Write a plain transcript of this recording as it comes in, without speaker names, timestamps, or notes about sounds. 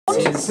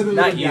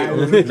Not you.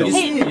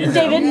 Hey,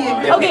 David.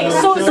 Okay,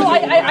 so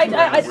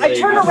I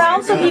turn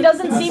around so he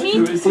doesn't see me,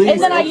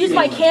 and then I use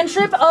my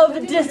cantrip of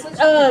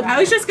I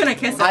was just gonna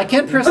kiss him. I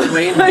can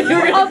persuade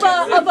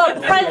of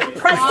a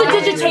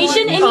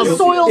prestidigitation, and he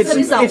soils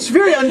himself. It's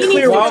very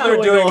unclear while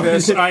they're doing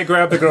this. I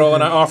grab the girl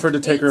and I offer to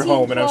take her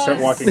home, and I start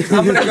walking.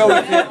 I'm gonna go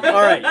with it.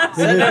 All right.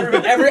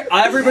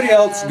 Everybody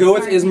else, go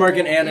with Ismark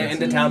and Anna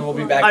into town. We'll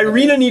be back.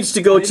 Irina needs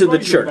to go to the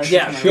church.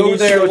 Yeah, go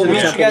there. We'll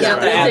meet you guys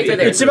at the Abbey.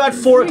 It's about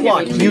 4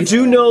 o'clock. You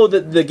do know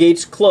that the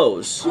gates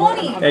close,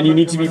 and you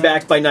need to be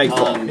back by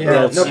nightfall.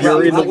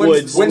 You're in the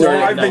woods.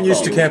 I've been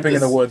used to camping in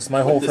the woods.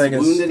 My whole thing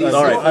is.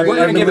 All right. We're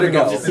gonna give it a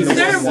go.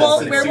 They're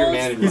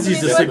werewolves. He's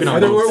used to sleeping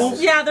on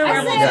werewolves? Yeah, they're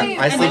werewolves.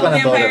 I sleep on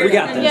a boat. We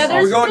got this.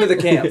 We're going to the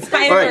camp.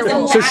 All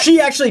right. So she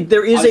actually,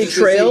 there is a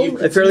trail,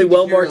 a fairly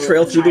well-marked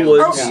trail through the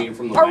woods.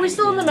 Are we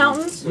still in the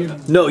mountains?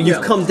 No,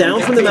 you've come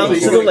down from the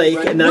mountains to the lake,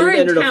 and now you've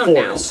entered a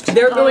forest.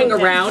 They're going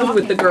around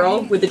with the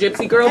girl, with the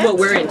gypsy girl, but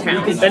we're in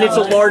town. And it's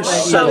a large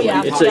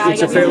settlement.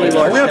 It's a fairly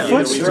large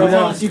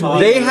town.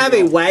 They have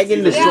a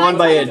wagon that's drawn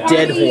by a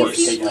dead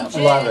horse.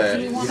 Love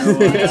it.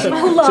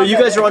 So you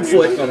guys are on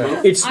foot.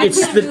 It's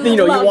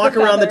you walk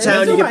around the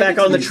town, you get back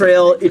on the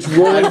trail. It's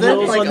rolling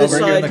hills on this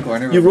side.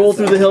 You roll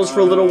through the hills for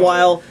a little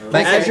while.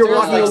 As you're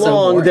walking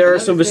along, there are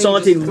some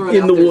Vistaii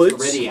in the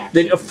woods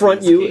that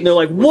affront you, and they're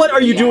like, "What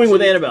are you doing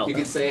with Annabelle?"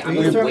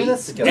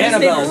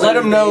 Annabelle, let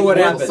them know what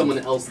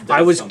happened.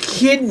 I was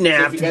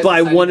kidnapped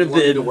by one of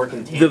the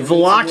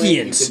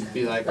Vallakians.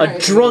 A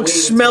drunk,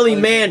 smelly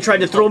man tried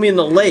to throw me in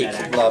the lake.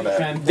 Love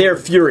it. They're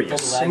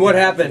furious. And what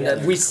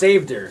happened? We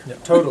saved her.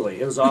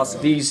 Totally. It was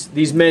awesome.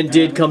 These men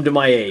did come to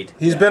my aid.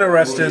 He's been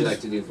arrested,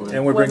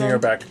 and we're bringing her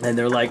back. And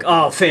they're like,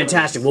 "Oh,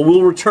 fantastic! Well,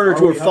 we'll return her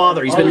to her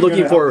father. He's been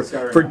looking for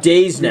her for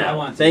days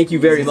now. Thank you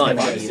very much."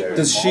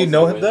 Does she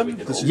know them?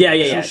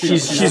 Yeah.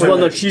 She's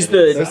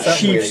the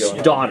chief's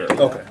daughter.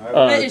 Okay.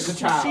 Does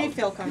she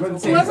feel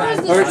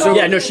comfortable?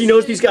 Yeah, no, she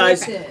knows these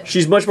guys.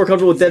 She's much more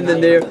comfortable with them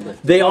than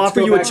they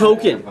offer you a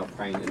token.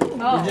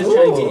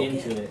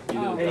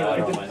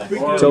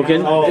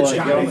 Token.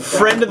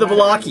 Friend of the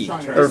Vallaki,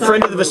 or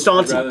friend of the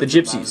Vistaii, the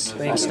gypsies,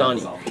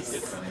 Vistaii.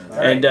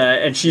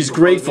 And she's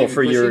grateful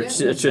for your. It's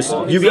just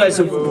you guys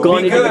have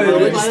gone into the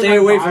village. Stay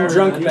away from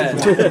drunk men.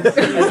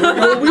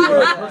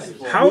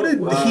 How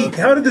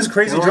did this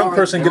crazy drunk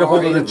person get a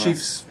hold of the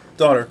chief's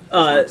daughter?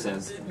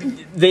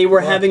 They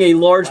were having a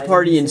large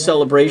party in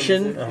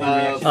celebration,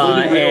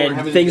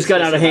 and things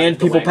got out of hand.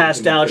 People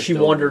passed out. She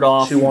wandered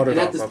off.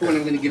 At this point,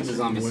 I'm going to give the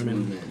zombies some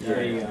movement.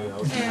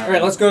 All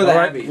right, let's go to the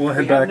Abbey. We'll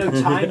head back.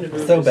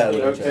 So bad.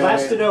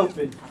 Blast it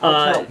open.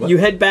 You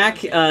head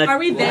back. Are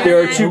we there?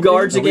 There are 2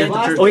 guards again.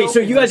 Okay, so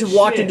you guys have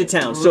walked into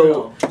town.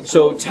 So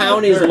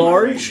town is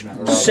large.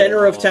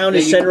 Center of town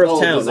is center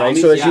of town, right?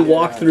 So as you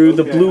walk through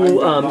the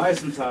Blue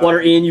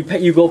Water Inn,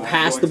 you go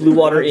past the Blue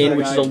Water Inn,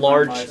 which is a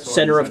large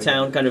center of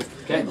town kind of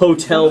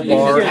hotel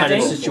bar kind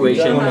of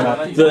situation.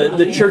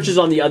 The church is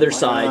on the other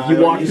side. You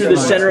walk through the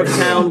center of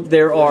town.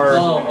 There are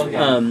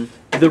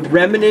the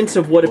remnants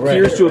of what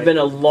appears to have been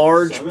a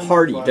large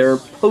party. There are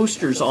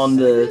posters on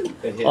the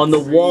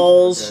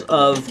walls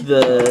of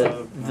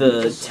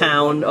the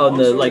town, on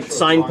the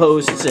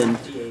signposts and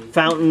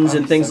fountains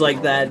and things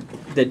like that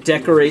that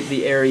decorate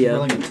the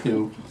area.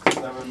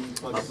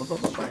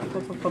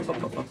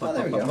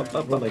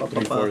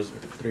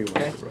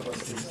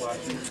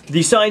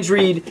 The signs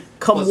read,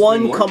 "Come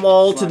one, come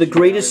all to the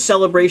greatest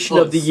celebration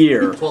of the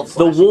year,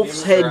 the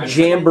Wolf's Head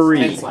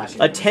Jamboree.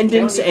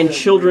 Attendance and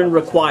children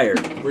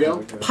required.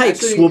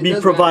 Pipes will be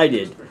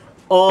provided.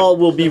 All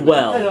will be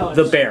well,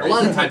 the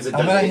Baron."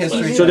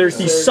 So there's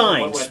these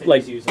signs,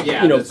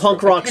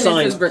 punk rock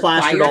signs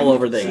plastered all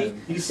over them.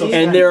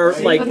 And there are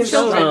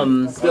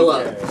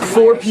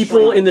 4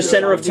 people in the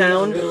center of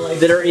town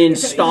that are in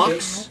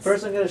stocks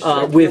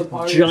with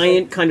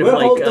giant kind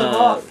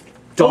of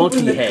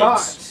donkey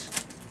heads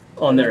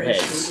on their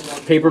heads.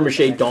 Paper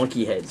mache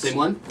donkey heads. Same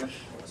one?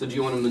 So do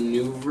you want to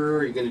maneuver, or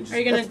are you going to just... Are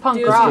you going to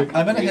punk rock?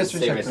 I'm going to history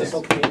check this.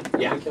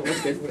 Yeah,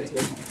 that's good.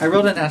 I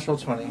rolled an natural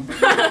 20.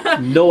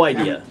 No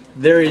idea.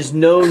 There is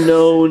no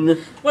known...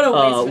 What a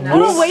waste.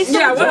 What a waste.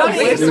 Yeah, what a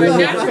waste.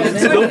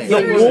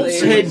 The Wolf's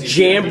Head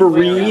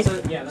Jamboree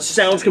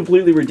sounds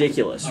completely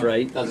ridiculous,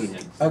 right? Doesn't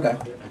hit. Okay.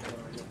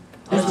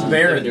 Who's the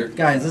Baron?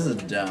 Guys, this is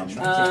dumb.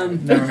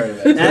 Never heard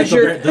of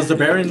it. Does the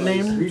Baron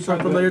name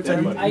sound familiar to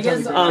you? I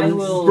guess I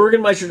will...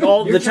 Burgenmeister,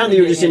 the town that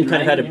you were just in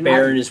kind of had a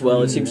Baron as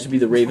well. It seems to be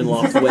the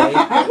Ravenloft way.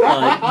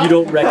 You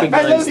don't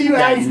recognize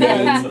that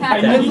name.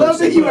 I love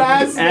that you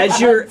asked. As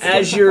you're,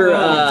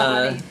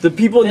 the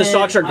people in the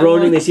stocks are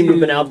groaning. They seem to have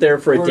been out there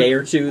for a day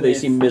or two. They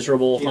seem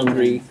miserable,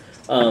 hungry.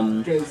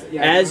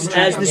 As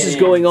this is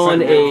going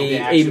on,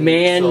 a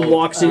man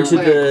walks into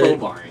the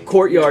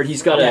courtyard.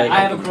 He's got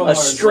a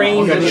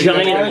strange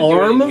giant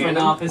arm,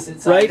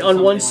 right,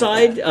 on one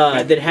side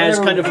that has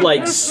kind of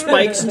like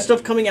spikes and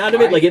stuff coming out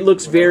of it. Like it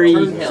looks very,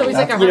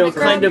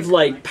 kind of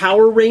like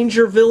Power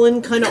Ranger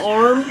villain kind of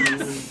arm,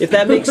 if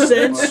that makes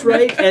sense,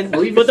 right?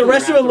 But the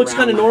rest of it looks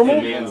kind of normal.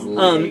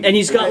 And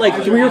he's got like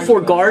 3 or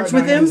 4 guards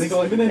with him,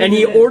 and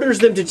he orders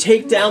them to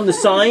take down the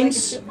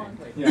signs.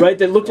 Right,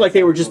 that looked like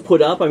they were just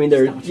put up. I mean,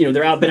 they're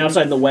been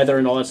outside in the weather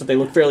and all that stuff. They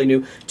look fairly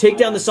new. Take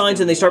down the signs,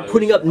 and they start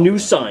putting up new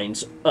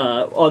signs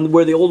on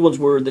where the old ones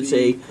were that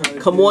say,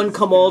 "Come one,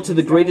 come all to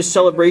the greatest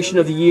celebration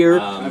of the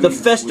year, the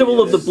festival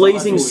of the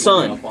blazing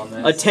sun.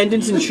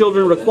 Attendance and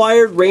children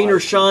required. Rain or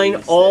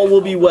shine, all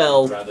will be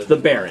well. The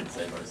Baron."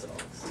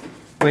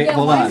 Wait,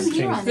 hold on.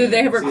 So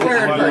they have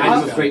required I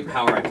have great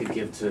power I could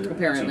give to.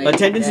 apparently.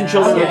 Attendance and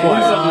children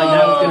required.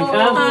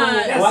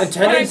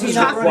 Attendance is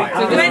required.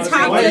 Can I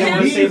talk to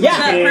him?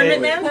 Yeah. The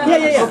hermit man?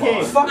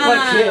 Yeah. Fuck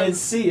my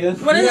kids. See ya.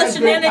 What are the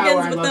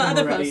shenanigans with the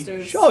other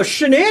posters? Oh,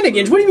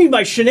 shenanigans! What do you mean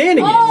by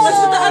shenanigans? What's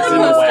with the other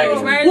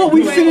posters? Why are Well,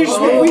 they- we finished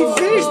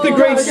the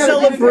great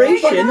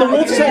celebration. The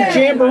Wolf's Head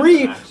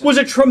Jamboree was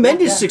a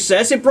tremendous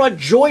success. It brought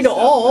joy to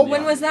all.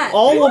 When was that?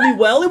 All will be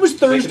well. It was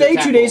Thursday,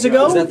 2 days Is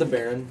ago. that the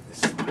Baron?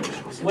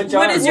 What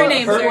is your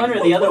name, sir? One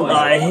or the other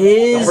one?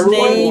 His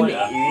name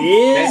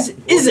is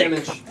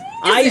Izek.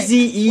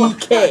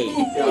 I-Z-E-K.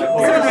 Someone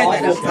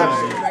write that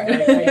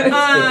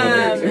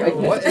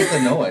down. What is the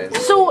noise?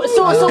 So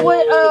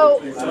what?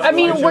 I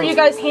mean, were you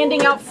guys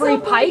handing out free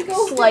pikes?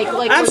 Like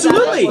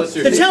Absolutely.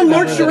 The town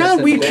marched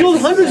around. We killed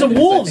hundreds of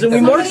wolves, and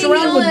we marched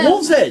around with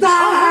wolves' heads.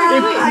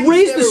 It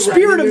raised the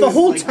spirit of the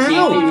whole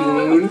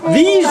town.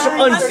 These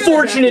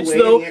unfortunates,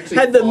 though,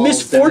 had the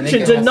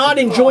misfortune to not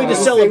enjoy the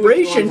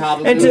celebration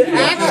and to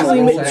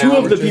actually make 2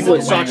 of the people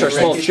in stocks are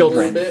small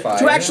children,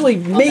 to actually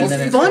make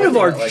fun of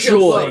our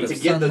joy.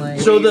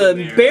 So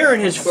the Baron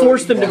has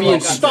forced them to be in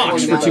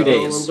stocks for 2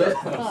 days.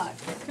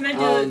 Can I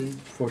do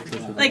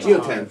like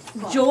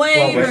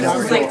joy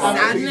versus like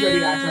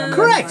sadness?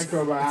 Correct.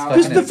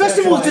 The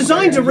festival is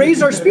designed to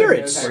raise our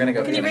spirits. Can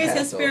you raise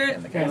his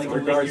spirit?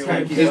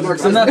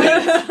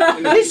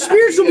 His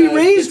spirits will be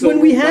raised when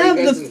we have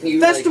the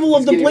festival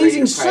of the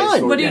blazing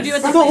sun. What do you do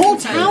at the The whole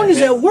town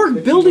is at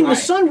work building the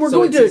sun. We're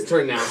going to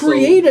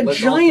create a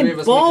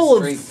giant ball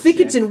of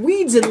thickets and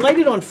weeds and light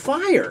it on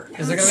fire.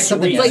 Is there gonna be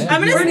something? Like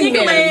I'm gonna sneak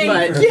away.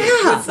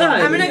 Yeah.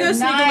 I'm gonna go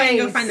sneak away and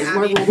go find the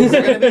Abbey. Is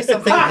there gonna be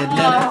something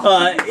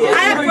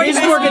hidden?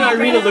 Ismark and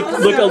Irina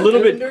look a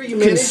little bit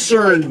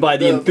concerned by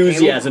the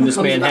enthusiasm this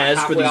man has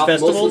for these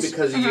festivals,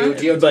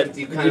 but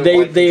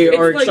they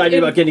are excited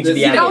about getting to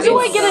the How Abbey. do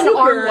I get an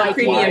arm like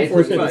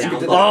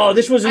creepy. Oh,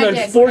 this was an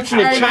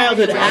unfortunate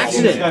childhood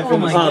accident.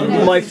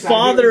 My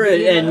father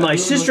and my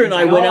sister and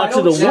I went out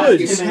to the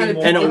woods,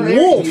 and a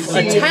wolf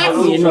attacked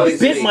me and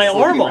bit my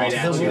arm off.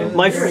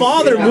 My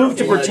father moved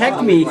to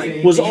protect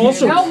me, was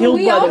also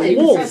killed by the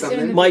wolf.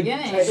 My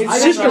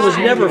sister was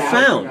never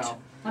found.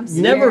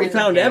 Never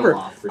found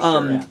ever.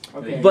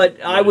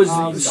 But I was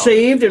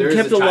saved and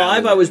kept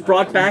alive. I was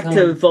brought back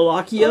to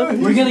Vallaki.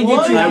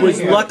 I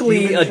was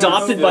luckily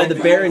adopted by the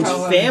Baron's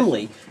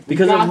family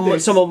because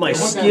of some of my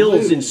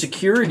skills in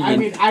security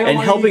and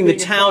helping the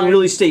town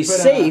really stay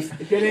safe.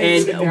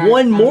 And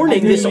one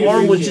morning, this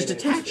arm was just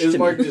attached to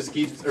me. Just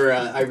keeps, or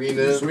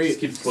Irina just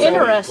keeps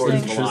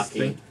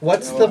Interesting.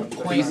 What's the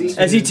point?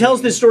 As he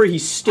tells this story,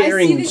 he's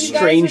staring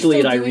strangely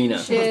at Irina.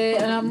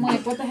 Shit, and I'm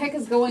like, what the heck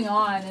is going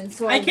on? And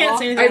so I can't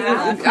say I'm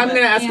anything. gonna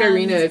ask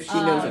Irina if she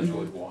knows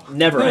him.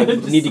 Never. I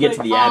need to get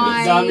to the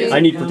Abbey. I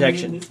need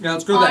protection. Yeah,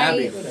 let's go to the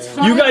Abbey.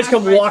 You guys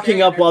come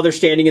walking up while they're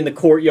standing in the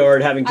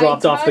courtyard, having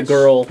dropped off the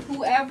girl.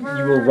 Whoever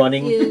You were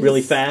running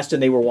really fast,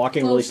 and they were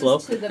walking really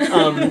slow.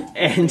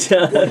 And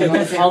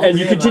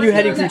you continue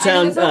heading through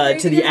town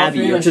to the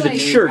Abbey, or to the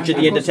church at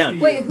the end of town.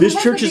 This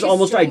church is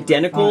almost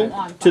identical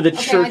to the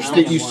church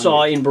that you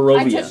saw in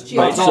Barovia.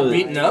 Right? It's all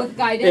beaten up.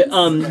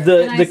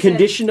 The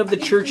condition of the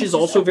church is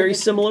also very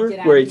similar,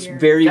 where it's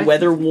very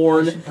weather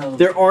worn.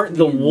 There aren't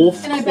the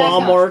wolf claw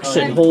marks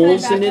and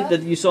holes in it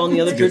that you saw in the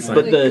other church,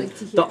 but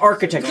the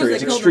architecture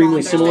is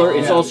extremely similar.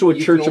 It's also a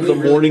church of the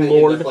Morning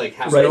Lord,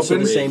 right? So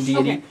the same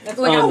deity.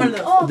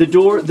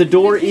 The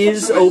door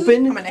is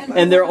open,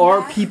 and there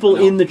are people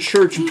in the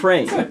church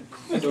praying.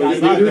 Who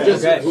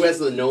has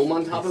the gnome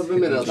on top of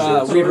him and a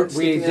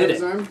we did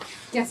it.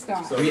 Yes,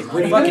 God. We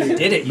fucking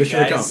did it, you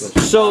guys.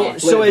 So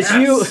as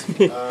you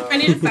I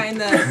need to find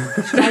the.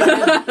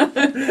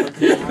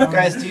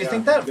 Guys, do you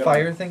think that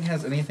fire thing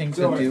has anything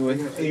to do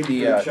with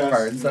the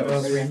cards that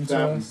was reading to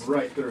us?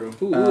 Right through.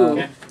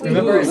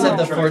 Remember it said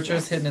the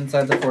fortress hidden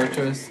inside the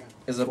fortress?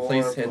 is a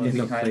place hidden In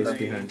the behind place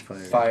the behind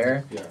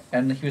fire. fire.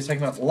 And he was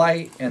talking about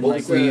light, and What like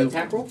was the we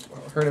attack roll?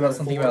 heard about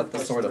something about the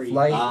sword of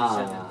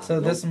light. So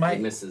this might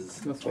misses.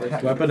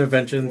 Weapon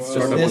inventions,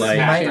 sort of this like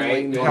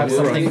might have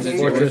something to do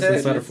fortress with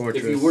inside a it.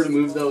 fortress. If you were to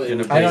move though, it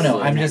would I don't know.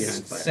 be I'm behind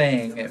just fire.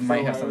 saying it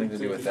might have something to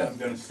do with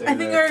it. I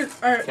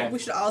think we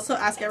should also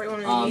ask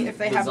everyone in if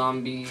they the have.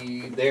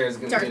 zombie there is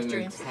going dark to get an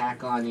dreams.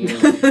 attack on you.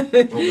 Roll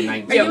a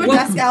 19. Are you a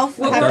dusk elf?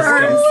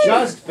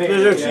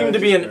 There seemed to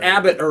be an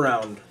abbot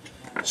around.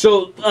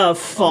 So,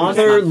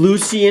 Father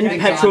Lucian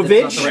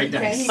Petrovich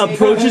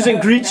approaches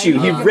and greets you.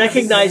 He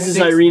recognizes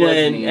Irina,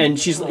 and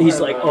he's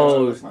like,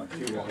 "Oh,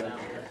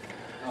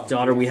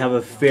 daughter, we have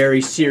a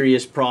very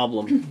serious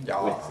problem.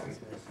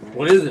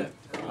 What is it?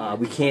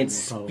 We can't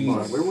speak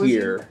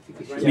here.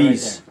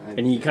 Please."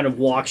 And he kind of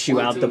walks you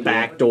out the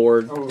back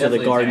door to the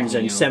gardens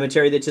and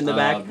cemetery that's in the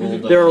back.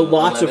 There are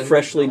lots of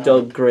freshly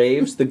dug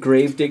graves. The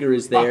grave digger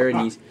is there,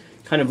 and he's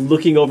kind of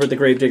looking over at the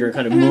gravedigger and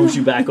kind of moves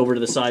you back over to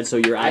the side so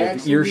you're out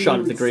of earshot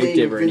of the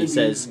gravedigger, and he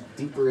says,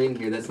 deeper in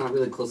here. That's not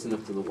really close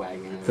enough to the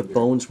wagon. "The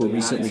bones were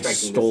recently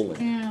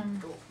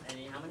stolen.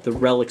 The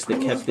relics that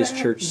kept this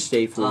church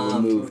safe were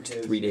removed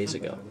 3 days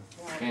ago.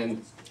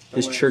 And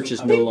This church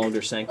is no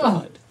longer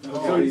sanctified."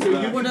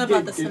 What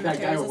about the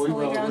cemetery? Is this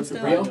holy ground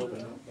still?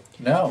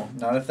 No,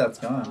 not if that's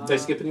gone. did I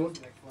skip anyone?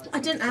 I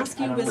didn't ask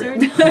you,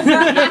 wizard.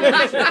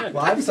 Well,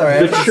 I'm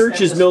sorry. The church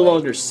is no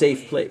longer a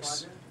safe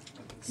place.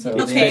 So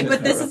Okay,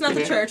 but this is not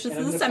the church. This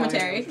is the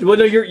cemetery. Well,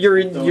 no,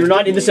 you're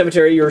not in the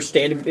cemetery. You're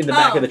standing in the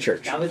back of the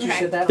church.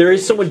 Okay. There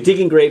is someone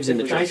digging graves in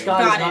the church.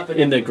 Got it.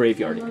 In the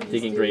graveyard.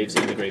 Digging graves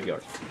in the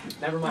graveyard.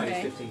 Never mind.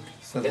 Okay. 15.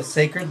 So the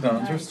sacred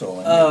bones were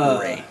stolen.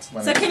 Great.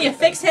 So can you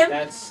fix him?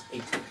 That's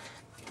 18.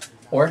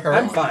 Or her.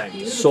 I'm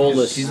fine.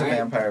 Soulless. She's a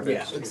vampire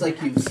bitch. Looks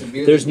like you've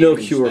severely There's no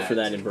damaged cure that. for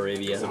that in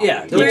Baravia.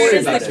 Yeah, don't Where worry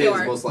is the about it.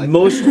 cure? Most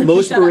likely.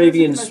 Most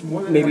Baravians,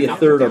 maybe a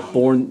third, are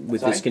born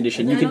with this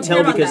condition. You can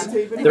tell because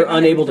they're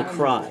unable to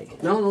cry.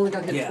 No, it only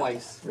got hit Yeah.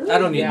 twice. I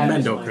don't need Men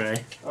that. don't cry.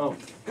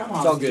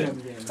 It's all good.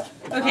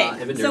 Okay,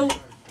 so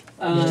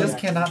You just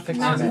cannot fix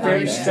Not her.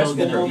 very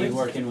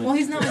well,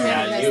 he's not a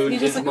man. He's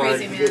just a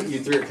crazy man. You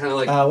threw it kind of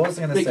like. What was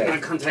I gonna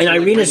say? And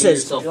Irina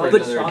says,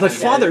 but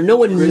Father, no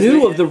one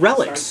knew of the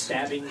relics.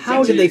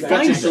 How did they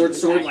find them?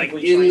 sword like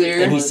in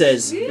there. And he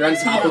says, You're on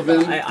top of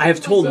him. I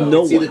have told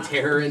no See the one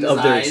terror in his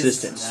of their eyes.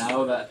 existence.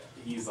 Now that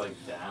he's like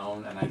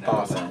down, and I know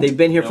Awesome. that They've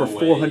been here for no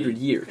 400 way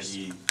years. could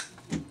he,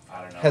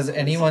 I don't know, Has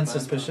anyone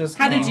suspicious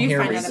How did come you here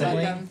find out about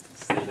recently? them?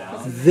 stay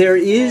down? There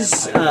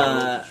is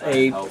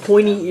a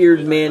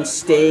pointy-eared man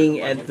staying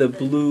at the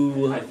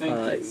Blue I think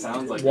it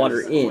sounds like Water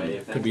there's a way Inn.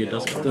 if Could be a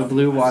anything dust The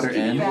Blue Water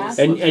Inn.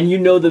 And you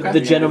know the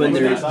gentleman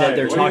that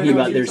they're talking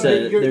about. There's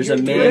a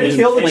man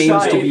who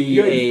claims to be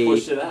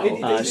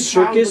a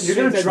circus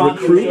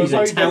recruit. He's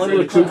a talent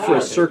recruit for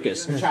a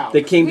circus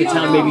that came to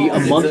town maybe a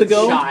month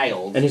ago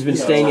Child. and has been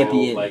staying at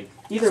the inn. Like,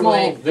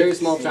 Small, very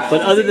small child.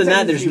 But other than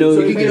that, there's no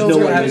one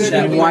visiting.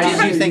 And why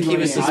did you think he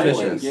was if I were to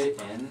suspicious? get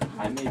in,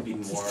 I may be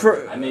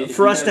more. I may-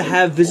 For us to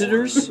have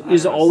visitors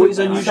is always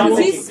unusual.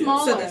 He's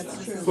small. So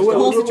the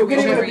whole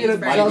situation where he's very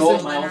My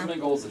minor.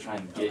 ultimate goal is to try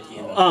and get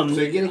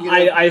in.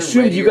 I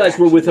assumed you guys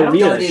were with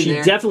Arena. She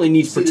definitely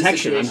needs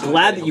protection. I'm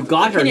glad that you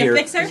got her Can you here.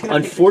 fix her?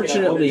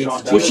 Unfortunately,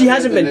 well, she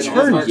hasn't been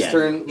turned yet.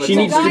 She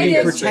needs to be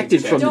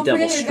protected from the Don't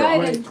devil's forget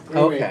you're straw. guided.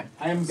 Okay.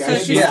 So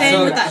she's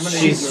staying with us.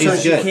 She's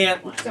She good.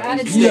 can't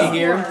Guided stay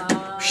here.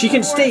 She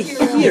can stay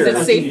here. Is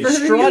it safe for her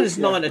Strahd here? does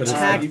not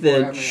attack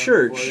the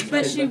church,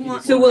 But she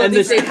wants. So will it and be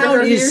the safe for her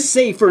town here? is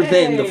safer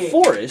than the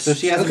forest. So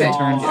she hasn't been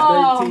turned yet.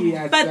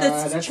 Oh, But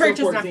the church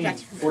is not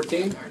protected.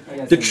 14?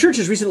 The church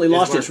has recently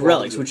lost its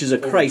relics, which is a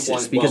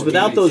crisis, because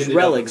without those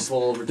relics,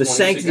 the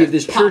sanctity of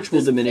this church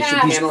will diminish,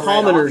 and these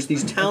commoners,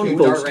 these town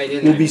folks,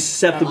 will be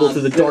susceptible to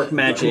the dark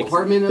magic.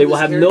 They will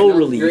have no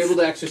relief.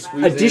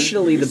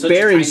 Additionally, the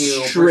Baron's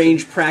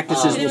strange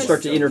practices will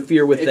start to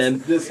interfere with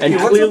them, and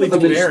clearly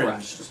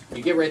diminish.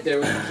 You get right there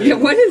with the kid. Yeah,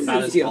 what is about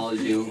this as deal? tall as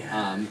you.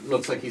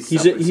 Looks like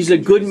He's a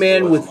good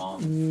man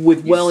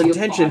with well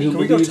intention who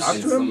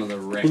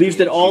believes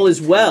that all is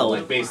well.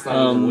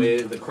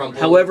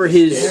 However,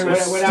 his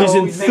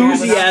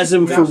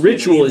enthusiasm for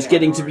ritual is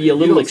getting to be a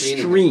little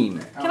extreme.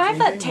 Can I have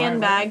that tan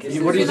bag?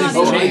 What do you think?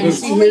 Oh, you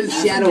see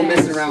his shadow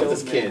messing around with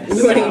this kid.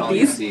 You want to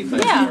eat these?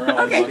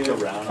 Yeah. Okay.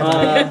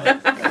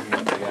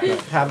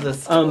 Have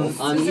this.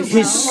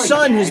 His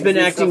son has been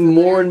acting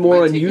more and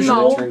more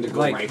unusual.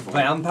 Like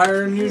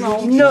vampire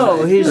unusual?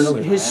 No,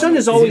 his son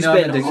has always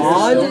been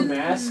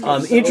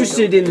odd,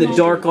 interested in the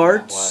dark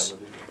arts,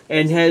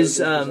 and has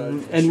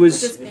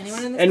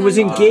was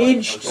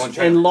engaged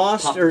and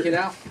lost, or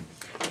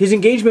his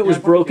engagement was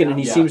broken, and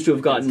he seems to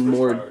have gotten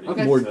more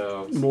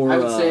I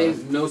would say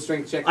no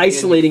strength check.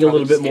 isolating a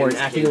little bit more and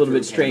acting a little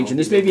bit strange. And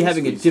this may be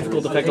having a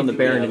difficult effect on the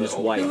Baron and his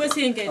wife. Who was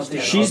he engaged to?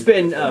 She's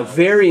been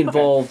very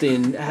involved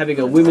in having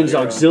a women's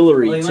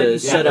auxiliary to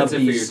set up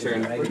these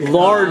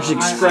large,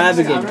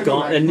 extravagant,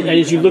 and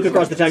as you look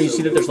across the town, you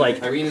see that there's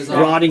like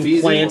rotting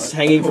plants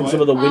hanging from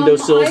some of the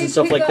windowsills and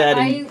stuff like that.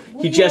 And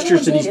he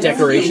gestures to these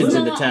decorations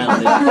in the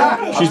town.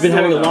 And she's been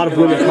having a lot of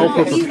women help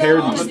her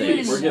prepare these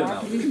things.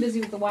 He's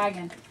busy with the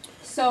wagon.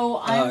 So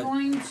I'm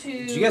going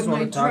to. Do you guys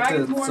want to talk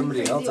to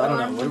somebody else? I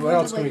don't know. What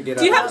else can we get?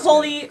 Do you have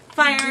holy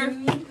fire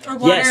or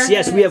water?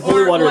 Yes, we have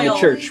holy water in the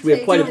church. We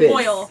have quite a bit.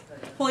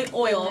 Holy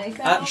oil.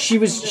 She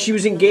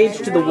was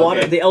engaged to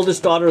the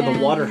eldest daughter of the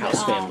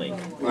Waterhouse family.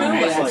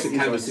 I actually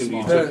kind of assumed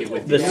you took it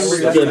with you.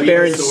 The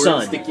Baron's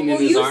son.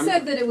 Well, you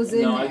said that it was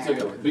in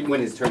there. When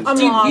his turn.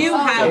 Do you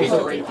have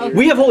holy?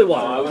 We have holy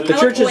water. The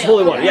church has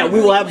holy water. Yeah, we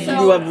will have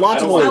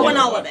lots of holy I want water.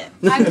 all of it.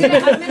 I'm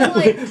gonna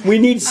like. We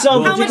need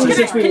some, How much particularly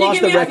since we can you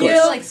lost give the me a few?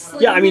 reckless.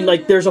 Yeah, I mean,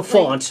 like, there's a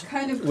font.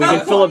 Kind of We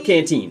can fill up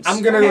canteens.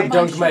 I'm gonna go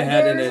dunk my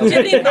head in it. Do you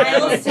have any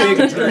vials?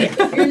 Big drink.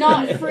 You're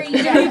not free. Do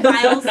you have any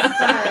vials?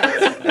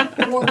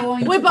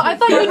 Wait, but I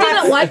thought you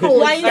didn't like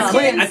holy stuff.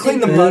 I clean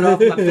the mud off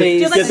my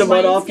face. Get the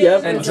mud off,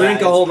 yep. And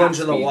drink a whole bunch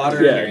of the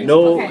water. Yeah,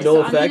 no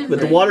effect, but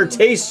the water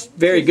tastes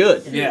very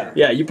good. Yeah.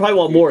 Yeah, you probably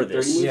want more of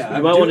this. Yeah,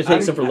 You might want to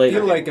take some for I later.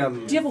 feel like Do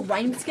you have a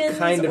wineskins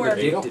kind of or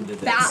addicted to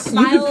bat this.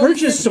 You can vials?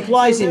 purchase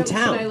supplies in Should I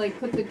town. like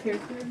put the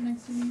character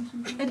next to me? or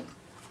something?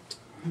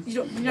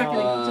 You're not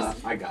gonna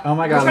just. I got it. Oh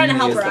my I'm god. trying to I'm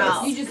help gonna her use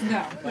out. You just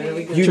know.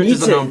 You Church need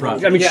is a to.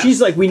 non-profit. I mean, Yeah. she's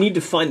like, we need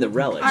to find the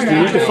relics. We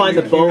need to find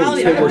the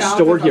bones that were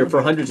stored here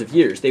for hundreds of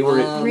years. They were.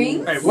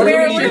 Rings? Alright, what do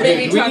Where we were need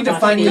they? to do? We need to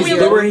find these They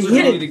were bones. We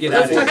hidden. need to get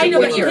out of here. I know,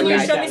 but can you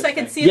show me so I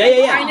can see if Yeah, I can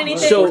yeah, find yeah.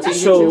 anything?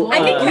 So I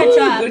can catch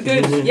up.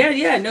 Good.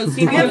 Yeah. No,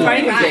 see if you can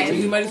find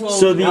anything. You might as well.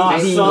 So the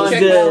check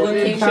the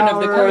location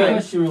of the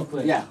current.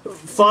 Yeah.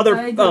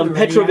 Father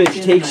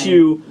Petrovich takes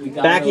you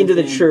back into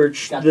the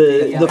church.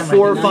 The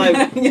 4 or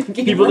 5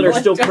 people that are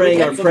still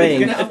praying are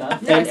praying.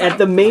 And at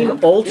the main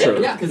altar,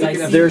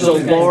 there's a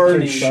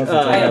large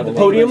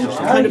podium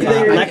kind of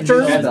thing,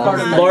 lectern,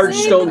 large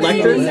stone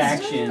lectern,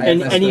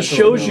 and he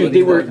shows you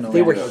they were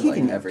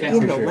hidden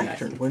in the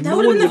lectern. Where That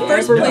would have been the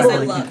first place I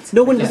looked.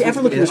 No one would ever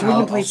look at this. We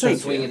didn't play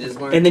safe.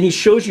 And then he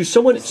shows you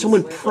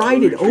someone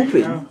pried it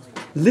open,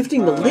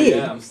 lifting the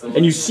lid,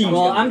 and you see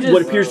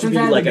what appears to be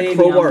like a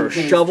crowbar or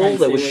shovel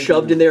that was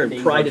shoved in there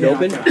and pried it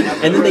open,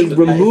 and then they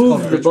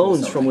removed the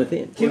bones from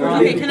within.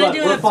 Okay, can I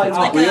do a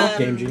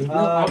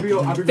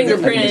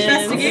fingerprint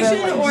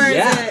investigation or is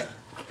it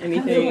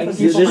Anything. This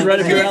is right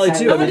up your alley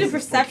too. I want to do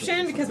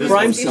perception because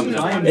Crime scene,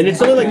 and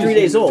it's only like 3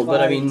 days old, but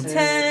I mean.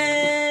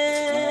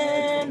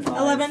 10,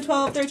 11,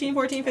 12, 13,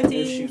 14,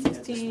 15,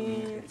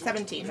 16,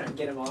 17.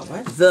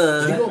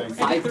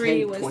 The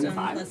 3 wisdom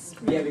plus.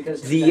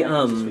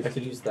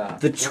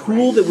 the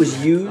tool that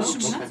was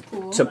used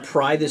to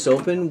pry this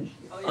open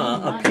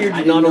appeared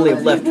to not only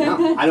have left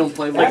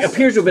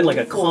appears to have been like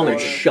a common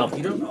shovel,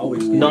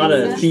 not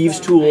a thieves'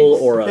 tool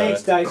or a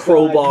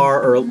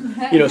crowbar or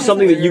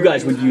something that you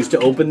guys would use to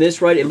open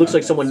this. Right? It looks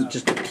like someone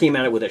just came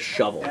at it with a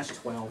shovel.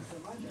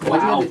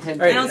 Wow. I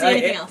don't see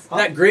anything else.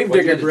 That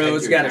gravedigger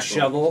bro's got a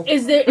shovel.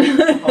 Is there?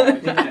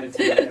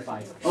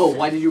 Oh,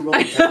 why did you roll?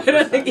 If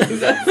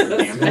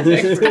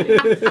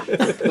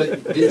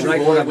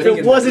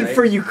it wasn't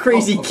for you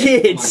crazy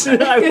kids,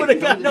 I would have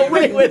gotten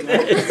away with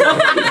it.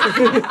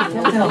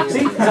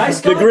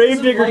 The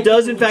gravedigger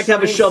does in fact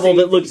have a shovel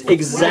that looks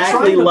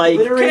exactly like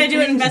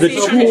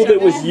the tool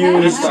that was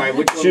used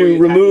to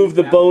remove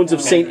the bones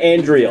of Saint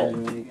Andral.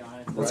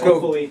 Let's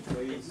go.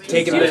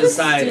 Take him to the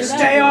side.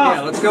 Stay off.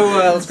 Yeah, let's go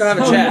have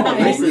a chat.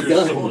 I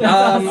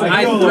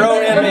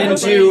throw him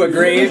into a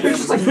grave.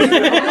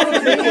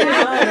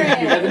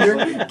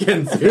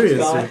 Getting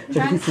serious.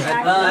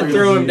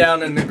 Throw him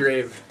down in the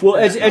grave. Well,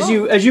 as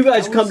you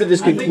guys come to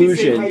this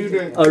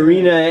conclusion,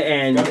 Arena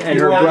and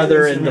her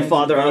brother and the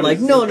father are like,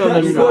 no.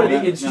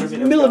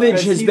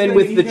 Milovich has been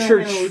with the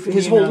church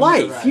his whole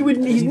life.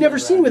 He's never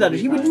seen without it.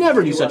 He would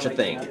never do such a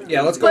thing.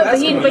 Yeah, let's go. But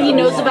he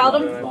knows about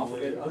him.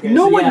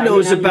 No one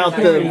knows about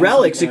the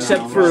relics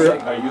except for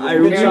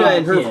Irina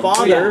and her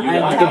father,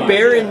 the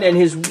Baron and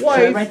his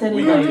wife. But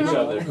he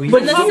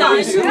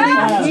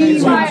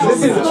came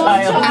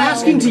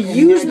asking to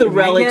use the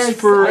relics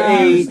for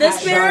a...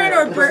 This Baron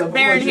or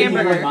Baron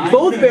Hamburger?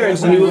 Both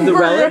Barons knew of the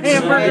relics.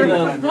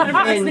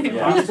 And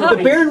the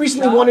Baron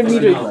recently wanted me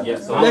to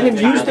let him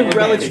use the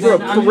relics for a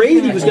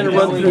parade he was going to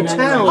run through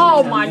town.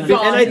 Oh my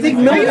god. And I think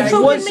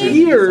Milovich was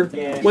here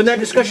when that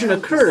discussion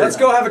occurred. Let's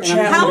go have a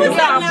chat. How is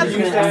that not...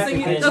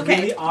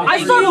 Okay.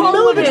 I saw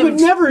Milovich would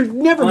never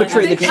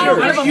betray the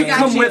church. You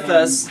come with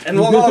us, and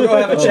we'll all go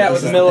have a chat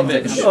with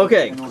Milovich.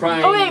 Okay.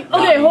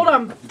 Okay, hold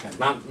on.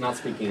 Not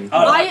speaking.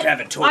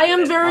 I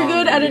am very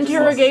good at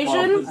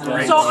interrogation,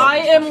 so I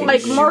am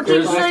like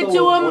marching straight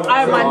to him. I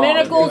have my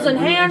manacles in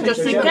hand just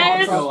in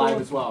case.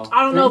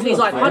 I don't know if he's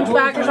like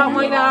hunchback or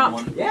something like that.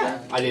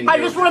 I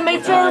just want to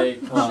make sure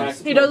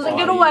he doesn't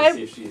get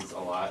away.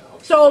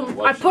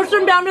 So I push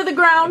him down to the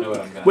ground.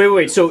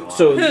 Wait. So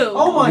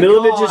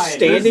Milovich is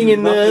standing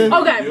in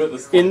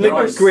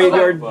the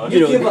graveyard,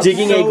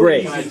 digging a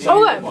grave.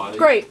 Okay,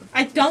 great.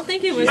 I don't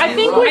think it was. I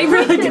think I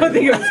really don't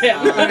think it was him.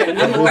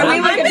 Are we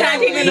like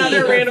attacking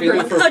another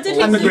random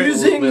person? I'm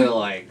using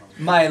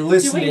my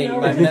listening,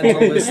 my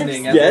mental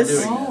listening. Yes.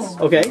 Doing this.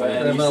 Okay.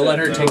 And I'm gonna let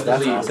her take the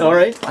lead. All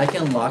right. I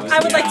can lock. I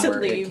would like to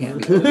leave.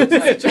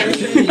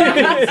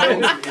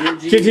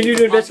 Continue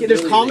to investigate.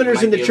 There's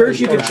commoners in the church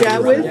you can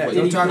chat with.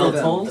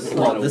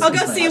 I'll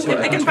go see if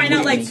I can find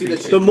out like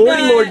the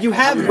Morning Lord. You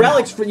have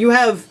relics. You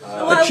have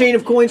a chain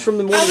of coins from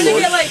the Morning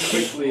Lord. Get, like,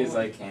 quickly as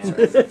I can.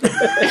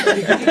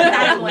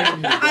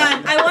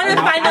 I want to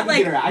find out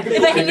like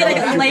if I can get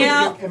like a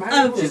layout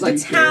of the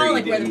town,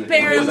 like where the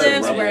bear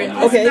lives, where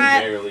this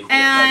that,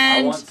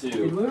 and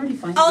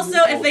also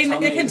if they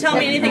can tell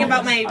me anything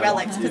about my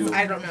relics because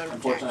I don't know.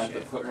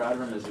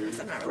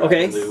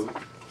 Okay.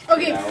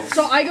 Okay,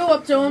 so I go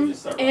up to him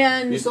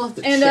and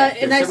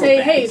I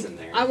say, hey,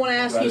 I want to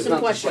ask you some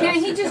questions.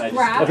 Can't he just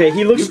grab? Okay,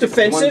 he looks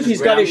defensive.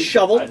 He's got his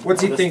shovel.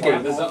 What's he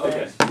thinking?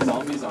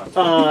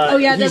 Oh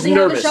yeah, does he's he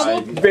nervous. have a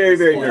shovel? Very,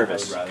 very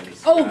nervous.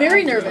 Oh,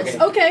 very nervous.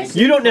 Okay.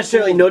 You don't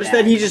necessarily notice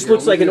that. He just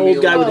looks like an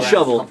old guy with a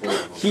shovel.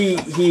 He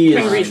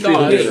is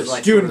extremely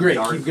nervous. Doing great.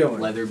 Keep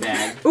going. Leather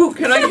bag. Ooh,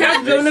 can I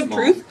cast Zone of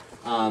Truth?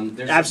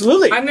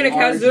 Absolutely. I'm gonna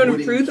cast Zone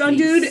of Truth on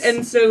dude,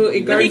 and so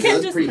it guards.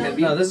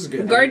 No, this is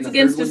good. Guards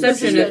against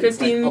deception. A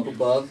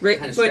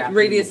 15-foot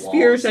radius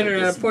sphere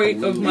centered on a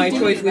point of my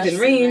choice within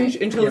range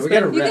until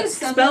the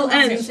spell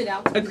ends.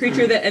 A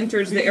creature that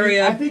enters the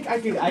area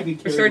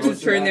or starts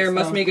its turn there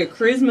must make a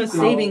charisma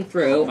saving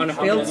throw. On a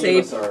failed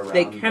save,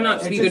 they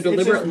cannot speak a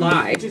deliberate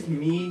lie.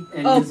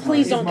 Oh,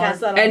 please don't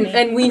cast that on me.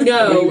 And we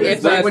know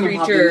if a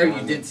creature.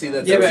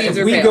 Yeah, but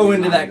if we go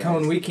into that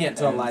cone, we can't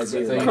tell lies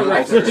either.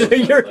 Correct.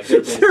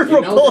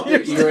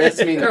 You're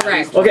estimating.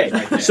 Correct. Okay,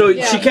 so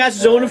she casts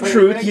Zone of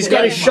Truth. He's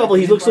got his shovel.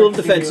 He looks a little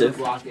defensive.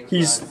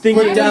 He's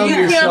thinking down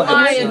your shovel.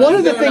 One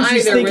of the things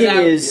he's thinking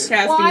is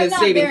casting a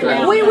saving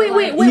throw. Wait,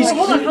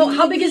 hold on.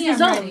 How big is the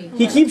zone?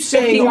 he keeps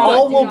saying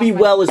all will be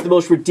well is the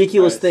most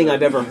ridiculous thing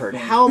I've ever heard.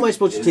 How am I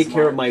supposed to take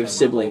care of my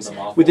siblings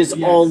with this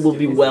all will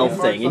be well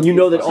thing? And you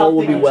know that all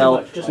will be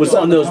well was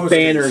on those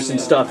banners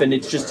and stuff, and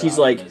it's just he's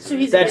like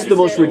that's the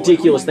most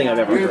ridiculous thing I've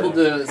ever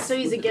heard. So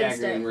he's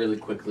against it really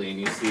quickly, and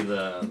you see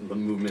the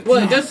movement.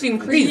 Well, it does seem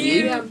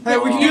crazy. Yeah.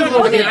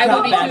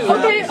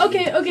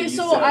 Okay.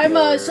 So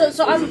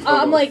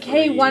I'm like,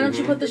 hey, why don't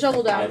you put the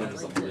shovel down?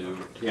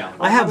 Yeah.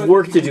 I have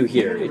work to do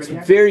here. It's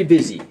very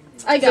busy.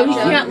 I got he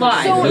can't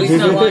lie. So he's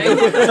not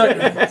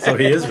lying. So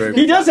he is very.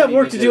 He does have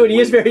work to do, and he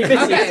is very busy.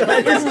 Okay. So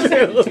that is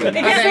true.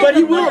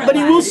 But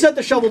he will set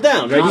the shovel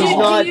down, right? He's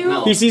not.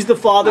 He sees the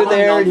father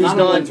there, and he's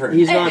not.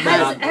 He's not.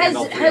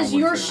 Has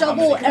your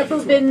shovel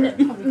ever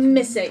been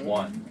missing?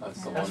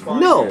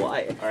 No.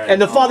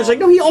 And the father's like,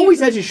 no, he always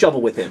has his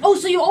shovel with him. Oh,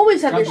 so you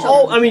always have your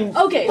shovel? Oh, I mean,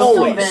 okay.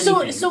 always.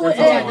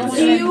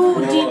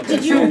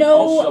 Did you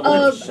know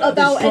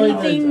about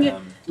anything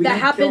that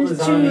happened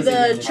to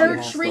the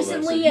church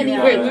recently?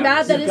 Anything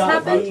bad that has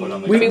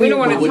happened? We don't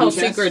want to tell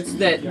secrets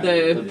that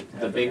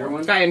the bigger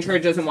one guy in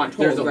charge doesn't want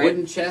told, There's a right?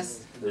 wooden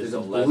chest. There's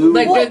a blue.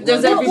 Like,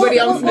 does everybody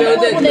else know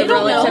that the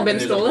relics have been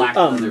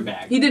stolen?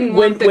 He didn't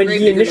want the when grave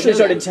he digger initially to know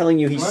started that. telling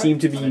you, he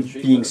seemed to be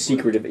being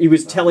secretive. He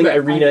was telling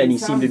Irina, and he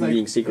seemed to be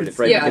being secretive,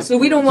 right? Yeah, so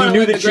we don't want he to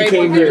knew let that the she grave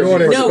came here.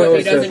 digger know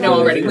if he doesn't know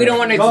already. We don't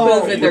want to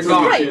expose that they're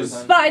gone. Right,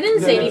 but I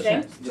didn't say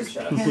anything.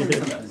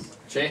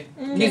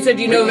 You said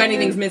you know if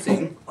anything's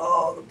missing.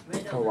 Oh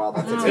wow,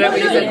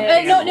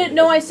 that's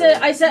No. I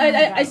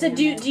said.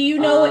 Do you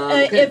know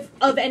if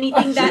of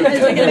anything that bad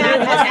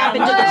has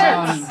happened to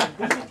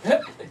the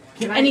church?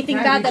 Anything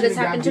bad that has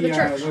happened to the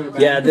church?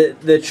 Yeah,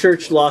 the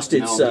church lost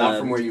its. not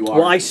from where you are.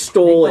 Well, I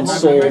stole and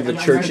sold the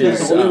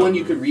church's the only one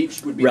you could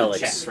reach would be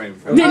relics. the chest right in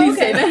front. Did he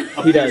say that?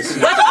 He does.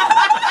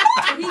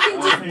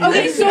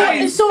 Okay,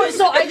 so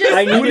I just.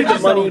 I needed the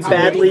money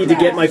badly to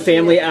get my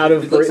family out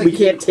of. We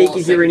can't take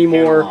it here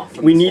anymore.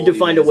 We need to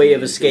find a way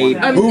of escape.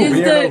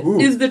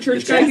 Is the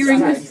church guy hearing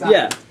this?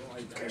 Yeah.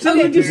 So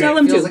who'd you sell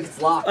him to?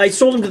 I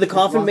sold him to the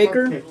coffin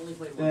maker.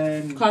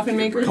 Coffin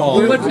maker?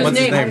 What's his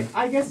name?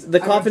 The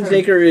coffin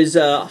maker is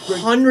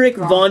Heinrich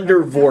von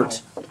der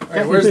Voort.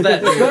 Okay, where's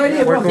that?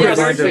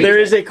 There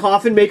is a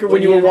coffin maker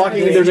when you were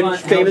walking. There's a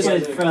famous.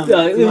 It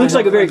looks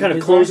like a very kind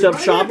of closed up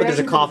shop, but there's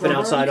a coffin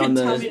outside on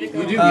the. Okay,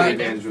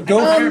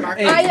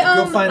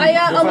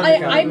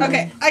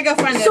 I go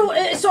find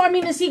it. So I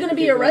mean, is he going to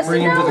be arrested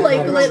now?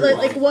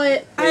 Like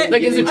what?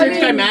 Like, is the church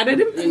guy mad at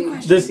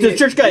him? The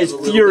church guy is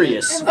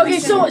furious. Okay,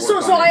 so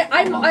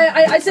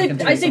I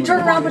say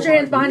turn around, put your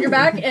hands behind your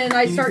back, and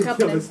I start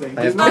cuffing him.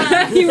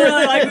 He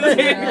really likes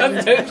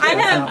it. I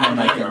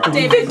have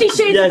 50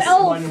 Shades of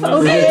Elf.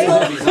 Okay.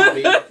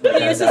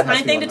 He uses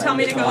my thing to tell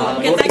me to go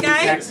get that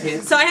guy.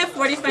 So I have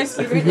 45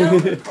 speed right now.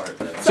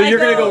 So you're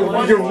gonna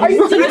go. You're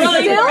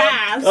really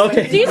fast.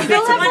 Okay. Do you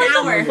still have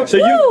 1 hour? So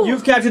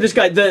you've captured this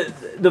guy.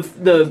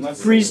 The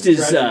priest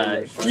is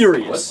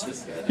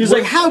furious. He's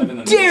like, "How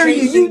dare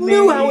you! You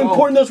knew how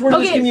important those were to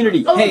this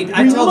community. Hey,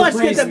 I we tell the must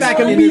get priest that back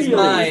in his immediately."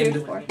 mind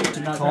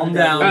to calm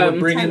down. We're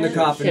bringing the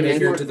coffin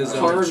maker to the zone.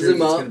 Carves Sure, him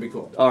it's up. gonna be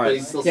cool. All But right.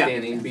 he's still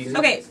standing.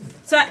 Okay,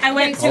 so I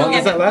went to How long get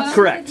does that him. last?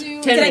 Correct.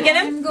 Did I get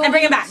him? And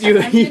bring him back. You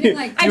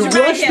I tried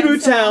rush him. through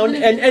town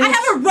and I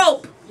have a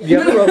rope. you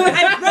have a rope.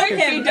 I broke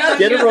him.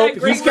 Get a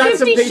rope. He's got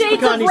some 50 paste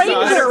Shades of pecani Ranger,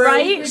 sauce.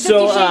 right?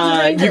 So 50 Shades of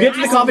Ranger. you get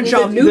to the coffin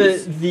shop.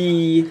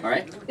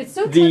 It's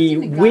so The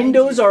tempting to guide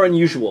windows you, are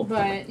unusual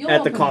but you'll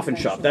at the open coffin it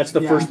shop. That's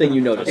the first thing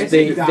you notice. It's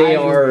They a guide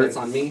are that's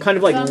on me. kind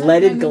of like Some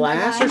leaded of them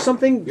glass or are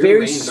something. You're Very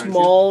ranged, aren't you?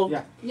 small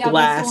Yeah,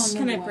 glass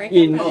Can I break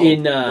in it?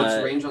 in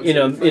What's range on in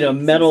a certain in a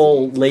frames?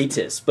 metal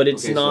lattice, but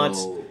it's Okay, not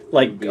so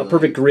like it would be a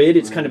perfect like grid.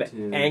 It's kind of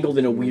 1, 2, angled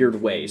in a weird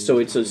way. So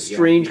it's a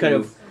strange kind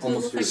of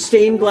almost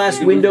stained glass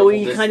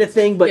windowy kind of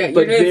thing, but Yeah, you're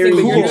but noticing, very but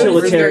you're noticing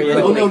utilitarian.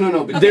 very Oh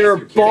no! But There are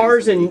you're kidding,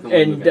 bars so you and can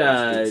only and do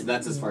that.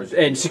 That's as far as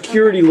and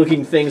security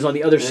looking things on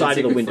the other side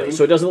of the secret window, frame?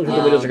 so it doesn't look like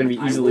the windows are going to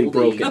be easily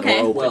broken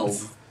Okay. or open.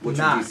 12. Which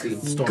Knock. would you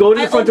see? Go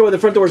to the front door. The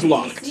front door is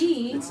locked.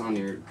 It's on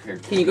your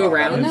character. Can you go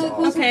around?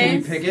 Okay. Can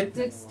you pick it?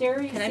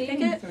 Dexterity Can I pick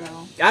saving it? throw.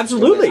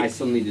 Absolutely. I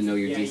still need to know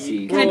your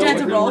DC. Can I do I have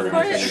to roll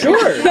for it?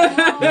 Sure.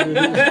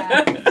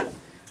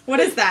 What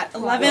is that?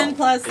 11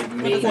 plus.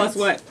 Plus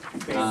what?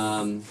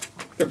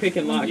 For pick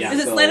and lock. Yeah, Is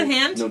it so sleight of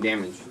hand? No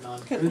damage.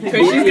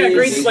 Because she's got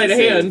great sleight of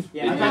hand.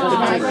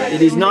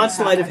 It is not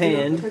sleight of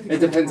hand. It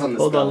depends on the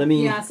Hold spell. on, let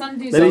me Yeah, some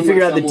do let me some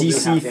figure out the Some will do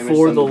DC half damage,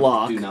 for some the will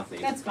lock. Do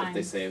nothing. That's if fine.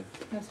 They save.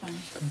 That's fine.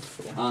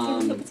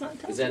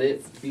 Is that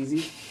it,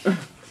 BZ?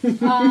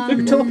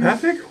 You're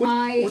telepathic?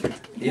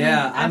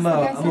 Yeah, I'm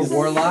a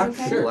warlock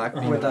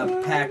with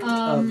a pact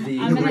of the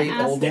I'm gonna great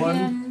ask old one.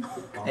 him.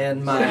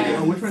 And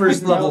my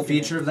first level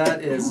feature of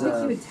that is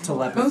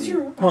telepathy.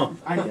 Huh.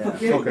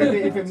 Yeah.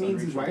 Okay. If it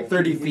means his wife.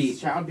 30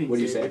 feet. What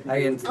do you say?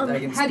 I can How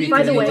do speak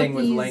you do anything it?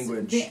 with These-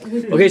 language.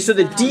 with Okay, these, so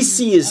the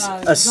DC is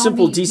a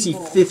simple zombie DC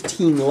people.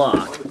 15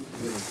 lock.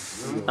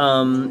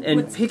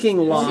 And picking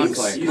locks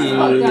is... He's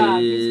fucked up.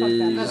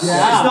 That's It's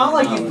not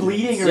like he's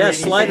bleeding or Yeah,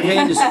 sleight of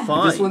hand is This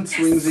fine. one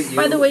swings at you.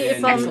 By the way,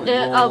 if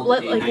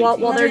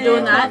while they're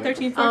doing that,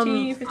 13,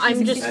 14, 15,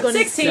 I'm just 16, gonna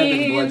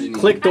 16.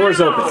 Click doors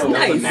open.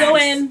 Nice. Go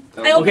in.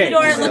 I open Okay. the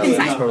door and look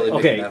inside.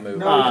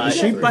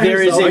 Okay, by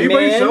there is himself? a Are you by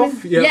man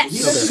yourself? Yeah. Yes.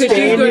 Because she's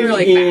going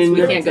really fast.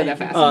 We can't go that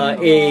fast.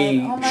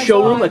 a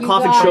showroom, a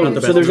coffin showroom.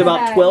 So there's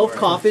about 12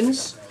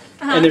 coffins,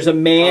 and there's a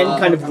man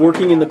kind of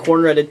working in the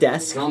corner at a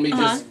desk. Tell me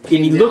just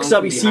And he looks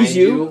up, he sees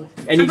you,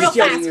 and he just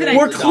Real yells, fast, could I-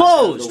 "We're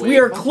closed! We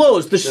are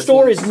closed! The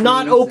store is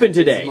not open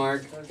today!"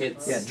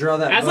 Yeah, draw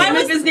that. Ask book. him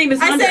if his name is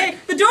I Hunter. say,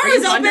 the door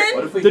is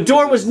open. The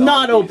door was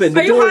not open.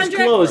 The Are you door is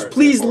Hodrick? closed.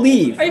 Please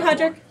leave. Are you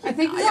Hodrick? I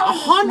think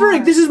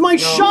Hodrick, this is my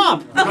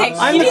shop. Okay,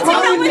 I'm you the need to come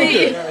coffin with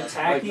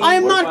maker. me. I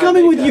am not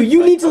coming with you.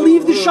 You need to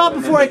leave the shop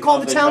before I call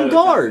the town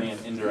guard.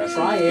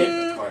 Try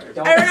it.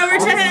 I run over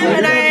to him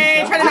and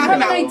I try to I knock have him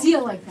an out. idea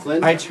like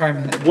that. I charm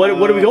him. What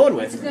are we going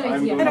with? It's a good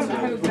idea. I don't know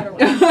how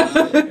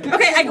to work.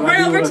 Okay, I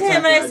run over to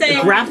him and I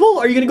say, Grapple?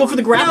 Are you gonna go for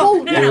the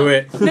grapple? No. Do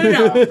it.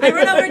 No. I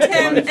run over to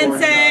him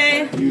and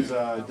say,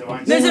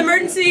 there's an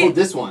emergency Oh,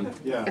 this one. at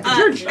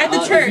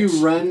the church. If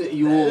you run,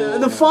 you will.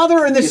 The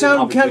father and the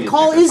son can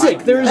call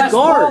Isaac. There's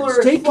guards.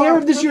 Take care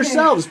of this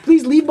yourselves.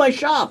 Please leave my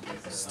shop.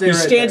 He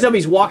stands up.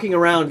 He's walking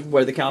around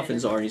where the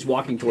coffins are, and he's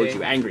walking towards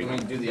you, angry.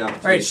 Do the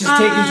opposite. Alright, she's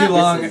taking too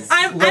long.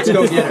 Let's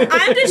go get her.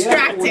 I'm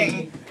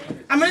distracting.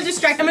 I'm gonna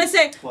distract. I'm gonna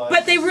say,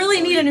 but they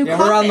really need a new Yeah,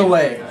 coffin. we're on the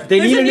way. They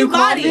There's need a new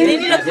body. coffin? They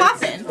need a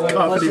coffin.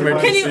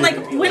 Can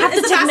you when Have is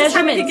to the take last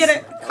time we could measurements. get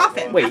a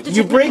coffin? Wait,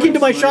 you break into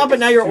my shop and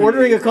now you're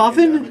ordering a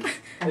coffin?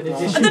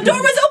 The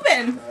door was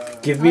open.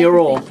 Give me a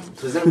roll.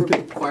 Does that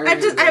require? I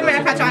have my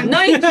patch on.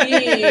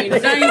 19.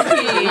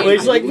 Well,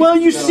 he's like, well,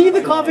 you see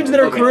the coffins that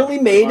are currently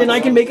made, and I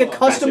can make a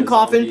custom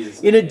coffin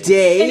in a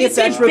day It if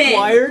that's needs to be big.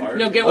 required.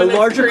 No, get A one that's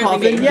larger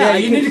currently coffin, made. yeah. Yeah,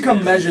 you need to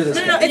come measure this.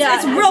 No,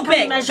 it's real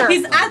big.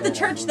 He's at the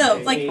church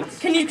though. Like,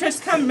 can you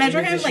just come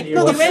measure him? Like,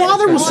 No, the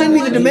father will send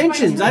me the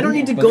dimensions. I don't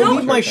need to go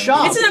leave my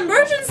shop. It's an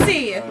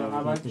emergency. I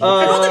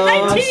rolled a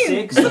 19.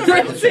 It's an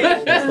emergency.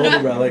 Hold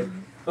the relic.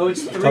 Oh,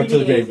 it's Talk to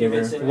the grave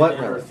giver. What?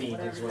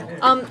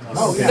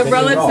 The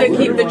relics that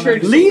keep the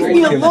church Leave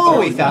me secret.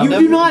 alone. You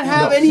do not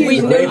have any. We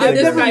know that I've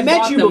this never guy met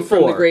bought you them from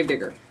the before.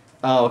 gravedigger.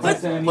 Oh,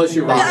 okay. Plus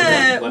your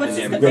What's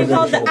his thing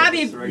called? The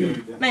Abbey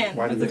man.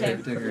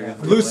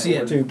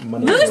 Lucian.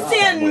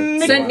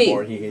 Lucian Sent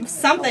me.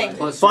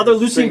 something. Father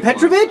Lucian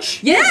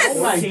Petrovich? Yes.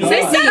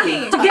 Say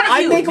something. To get I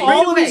you. make right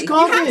all of away. his You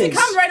have to coffins.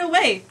 come right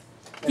away.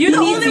 You're the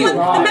only one.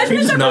 The measurements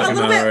He's are a knocking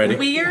little on bit already.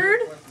 weird.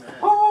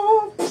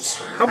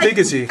 How big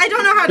is he? I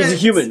don't know how to. He's a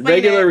human,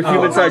 regular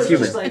human-sized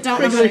human. I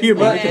don't Regular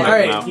human. All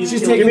right,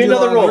 she's taking Give me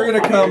another roll. We're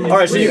gonna come. All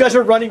right, so you guys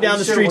are running down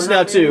the streets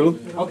now too.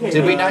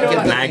 Did we not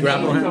get the Mag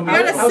grapple?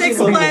 I got a 6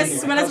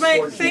 plus. What is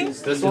my thing?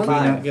 This is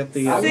get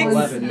the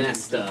 6,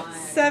 messed up.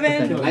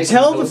 7.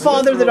 Tell the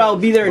father that I'll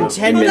be there in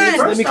 10 minutes.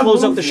 Let me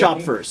close up the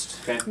shop first.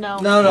 No.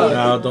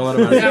 No, don't let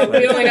him No,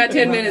 we only got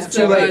 10 minutes to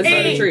tell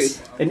the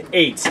truth. An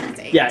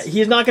 8. Yeah,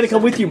 he's not going to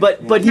come with you, but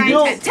he 9,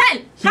 will. 10.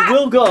 10. He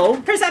will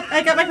go.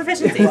 I got my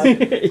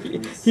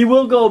proficiency. He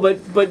will go,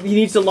 but he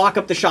needs to lock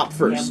up the shop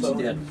first.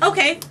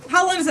 Okay.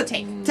 How long does it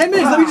take? 10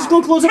 minutes. Let me just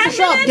go close up the 10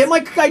 shop.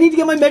 I need to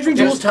get my measuring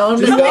tools. tell him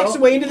He to go. walks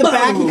away into the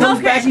back. He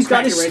comes back. He's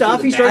got his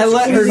stuff. He starts. I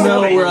let her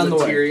know we're on the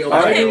way. Material.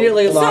 I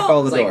immediately lock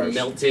all the It's like doors.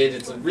 melted.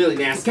 It's a really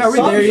nasty. Are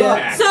we there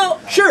yet? So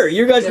Sure,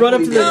 you guys run up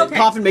to the Okay.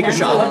 coffin maker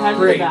shop.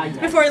 Great.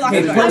 before we lock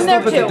the door. Post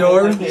up at the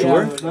door.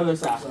 Sure. I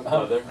was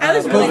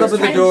Post really up at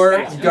the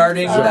door,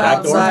 guarding the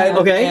outside.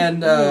 Okay.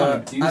 And I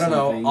don't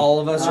know, all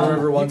of us or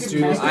whoever wants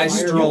to. I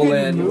stroll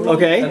in.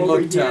 Okay. And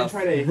look tough.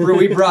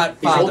 We brought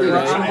father.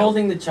 I'm Right?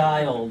 holding the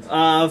child.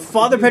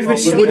 Father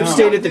Petrovich would have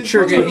stayed at the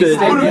church with the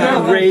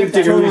grave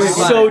digger who was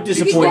so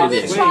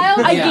disappointed in.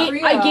 Child,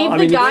 I gave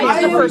the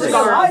guy the first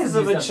guard.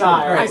 Of a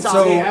child. Alright,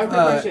 so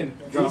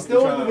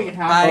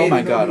Oh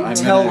my God, I'm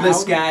tell gonna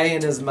this guy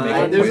in his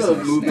mind. There's a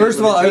movement First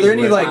of all, are there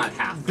any where it's like not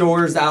half.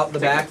 doors out the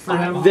back for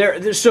him?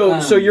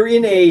 So you're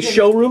in a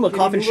showroom, a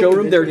coffin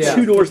showroom. There are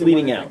 2 doors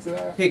leading out.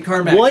 Hey,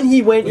 Carmack. One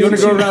he went You want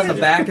to into. go around the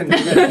back and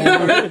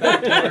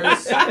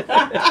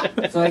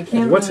So I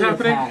can't What's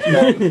really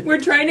happening? attack. We're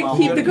trying to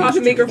keep the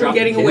coffin maker from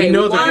getting away. We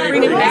know We want that- to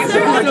bring him back. Is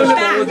there a So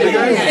back? Is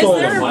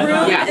there a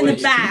room Yeah. in the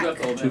back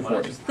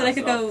that I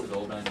could go?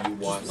 Hold on.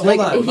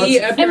 He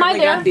Let's Am I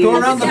there? go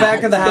around the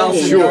back of the house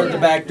and go out the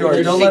back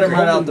door. Don't let him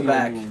run out the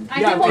back.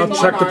 I'll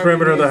check the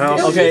perimeter of the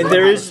house. Okay,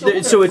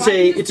 so it's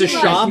a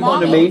shop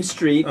on a main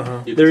street.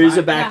 There is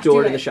a back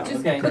door in the shop.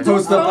 Okay.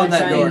 Post up on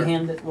that door.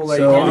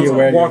 So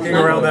I'm walking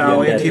around the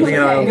alley and keeping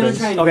an eye on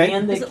things.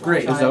 Okay.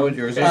 Great. Is that what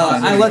yours is?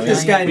 I let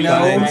this guy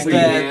know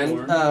that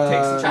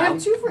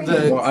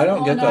Well, I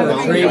don't get that. the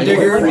grave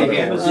digger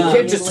You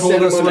can't just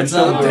told us what's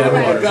up.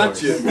 I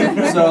got you.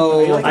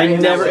 So I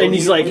never, and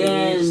he's like,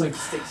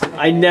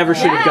 I never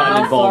should have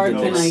gotten involved in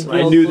this.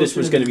 I knew this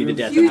was going to be the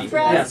death of me.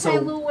 yeah,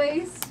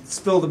 so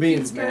spill the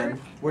beans, man.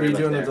 What are you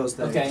doing with those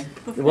things? Okay.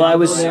 Well, I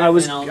was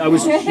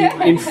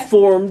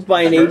informed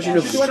by an agent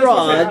of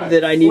Strahd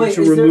that I needed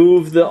to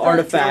remove the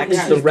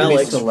artifacts, the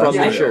relics from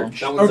the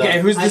church. Okay,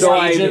 who's this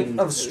agent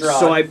of Strahd?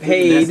 So I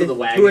paid.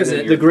 Who is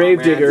it? The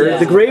gravedigger.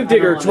 The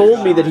gravedigger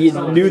told me that he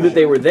knew that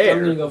they were I'm gonna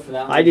there. go for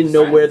that one. I didn't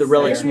know where the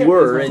relics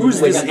were. And Who's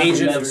this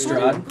agent of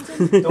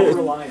Strahd? Don't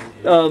rely on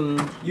it.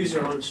 Um. Use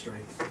your own strength.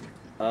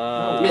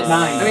 I mean, the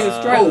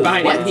Strahd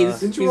behind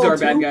it. He's our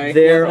bad guy.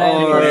 There But I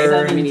have are.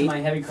 7 to my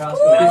heavy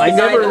crossbow. I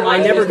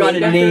never got a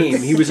name.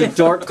 He was a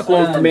dark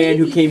cloaked man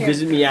who came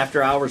visit me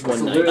after hours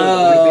one night.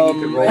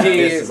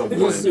 Hey,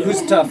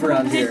 who's tough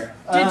around here?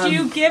 Did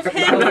you give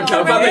him I'm not the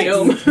tough, I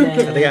know. relics? I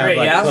think I have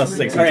like Yeah. plus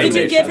 6 Did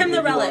you give him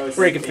the relics?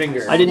 Break a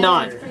finger. I did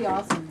not.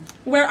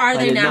 Where are I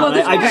they did now? not.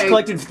 I just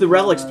collected the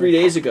relics 3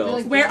 days ago.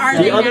 Where are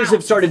The they others now?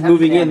 have started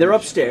moving in. They're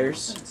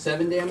upstairs.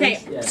 7 damage. Okay,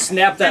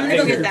 Snap that I'm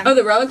gonna go get finger. them. Oh,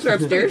 the relics are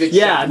upstairs?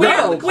 Yeah, Where?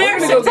 no. Where?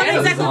 Go Tell get me them.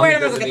 exactly where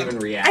to go get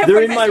them. I have They're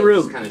one in my question.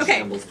 room.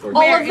 Okay.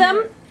 All of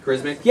them?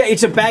 Charismatic. Yeah,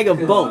 it's a bag of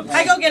bones.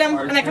 I go get them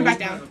and I come back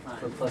down.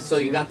 So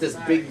you got this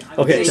big.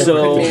 Okay,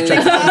 so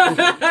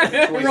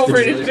Roll for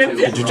initiative.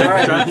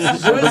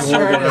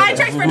 I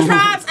checked for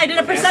traps. I did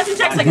a perception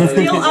check so I could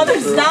steal other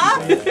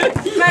stuff.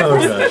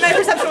 My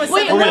perception was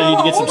Wait, seven. we're gonna need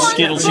to get some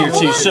Skittles here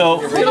too. So,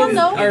 Hold on,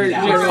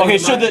 though. okay,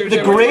 so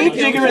the grave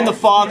digger and the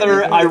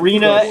father,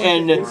 Irina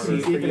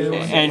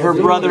and her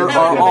brother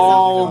are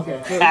all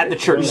at the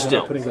church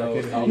still.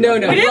 No. We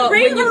didn't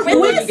bring her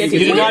with us. You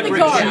did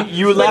not.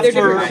 You left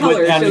her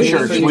at the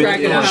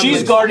church.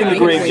 She's guarding the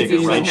grave digger,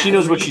 right? She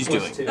knows what she's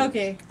doing.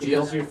 Okay. I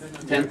gave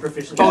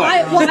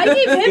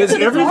him Is to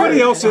the everybody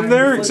guard. else in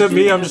there except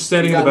me? I'm just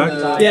standing in the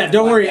back. Yeah,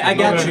 don't worry, I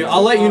got you.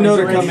 I'll let you know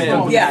to come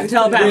in. Yeah,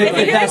 telepathic.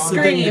 If that's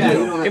the thing you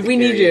do. If we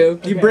need you.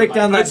 You break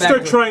down I'd that back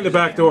start trying the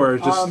back door,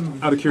 just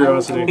out of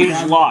curiosity. It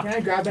is locked.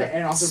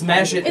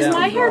 smash it Is down.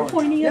 my hair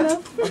pointy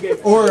enough?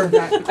 Or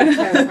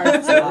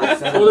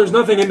Well, there's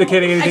nothing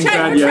indicating I anything checked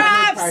bad for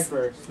yet.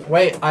 traps.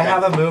 Wait, I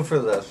have a move for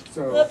this.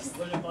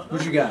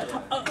 what you got?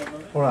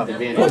 Hold on.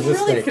 What's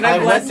really Can I I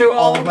went bless through you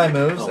all all? of my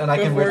moves and I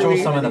can before ritual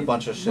we- summon a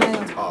bunch of shit.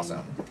 That's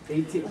awesome.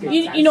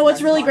 You know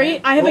what's really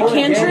great? I have a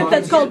cantrip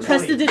that's called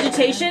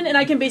prestidigitation, and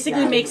I can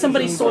basically make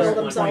somebody soil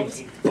themselves.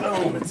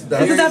 Isn't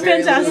that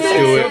fantastic?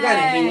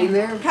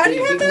 How do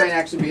you have that? Might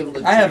actually be able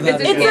to. I have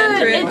that. It's a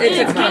cantrip.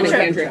 It's a common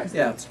cantrip. cantrip.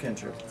 Yeah, it's a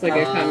cantrip. It's like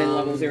a common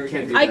level 0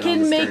 cantrip. I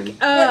can make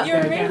You're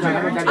a ranger.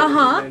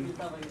 uh-huh.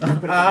 So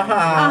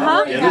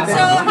how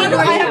do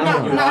I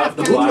have not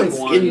The blue one's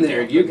in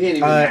there. You can't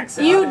even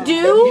access. You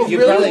do,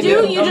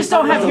 you just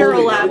don't have Hero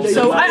Lab.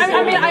 So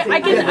I mean,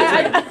 I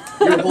can.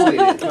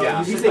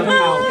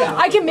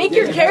 I can make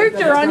your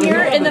character on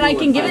here, and then I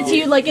can give it to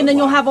you, like, and then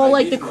you'll have all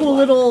like the cool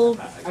little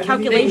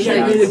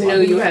calculations. You didn't know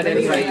you had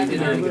anybody.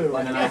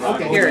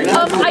 Here,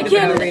 I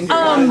can.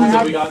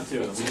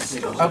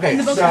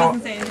 Okay, so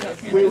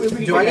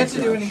do I get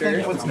to do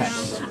anything? What's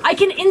next? I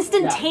can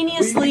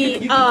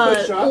instantaneously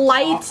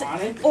light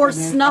or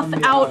snuff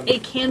out a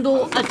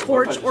candle, a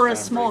torch, or a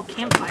small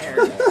campfire.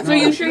 So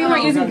you sure you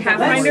weren't using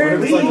Pathfinder?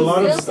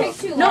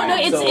 No,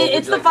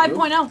 it's the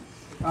 5.0.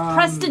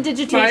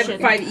 Prestidigitation.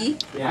 5E?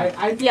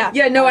 Yeah.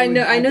 Yeah, no, I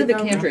know the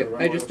cantrip.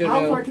 I just don't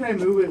know.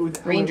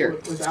 Ranger.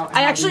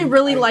 I actually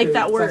really like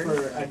that word.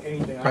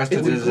 It's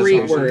a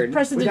great word.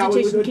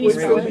 Prestidigitation. Can you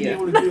spell it?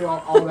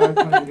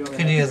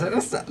 Can you use it?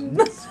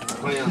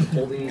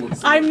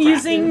 I'm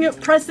using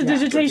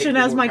prestidigitation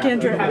as my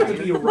cantrip.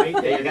 You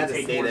got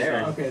to stay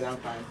there.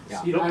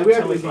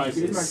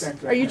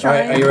 Are you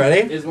trying? Are you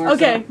ready?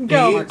 Okay,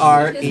 go.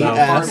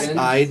 Prestiditation.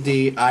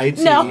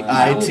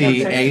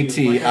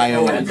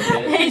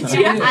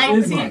 H-I-T-O-T-E-T.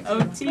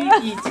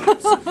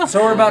 So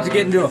we're about to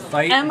get into a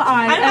fight.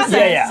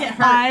 M-I-S-S-I-S-S-I.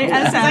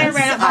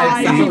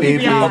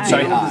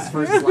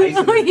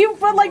 You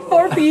put like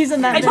 4 P's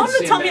in that. I told him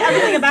to tell me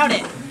everything about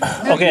it.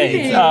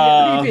 Okay.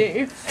 I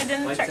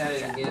didn't check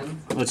it.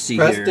 Let's see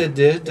here.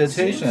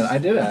 Prestidigitation. I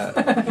did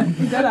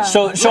it.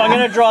 So I'm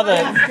gonna draw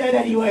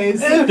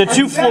the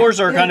 2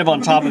 floors are kind of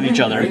on top of each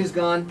other. He's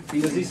gone. Are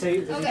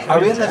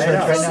we in the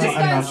church right now?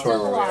 I'm not sure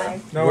where we are.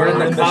 No, we're in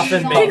the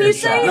coffin maker Can you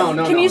say?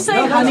 Can you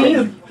say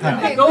honey?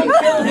 Go and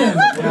kill him.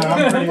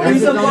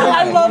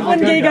 I love when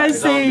gay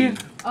guys say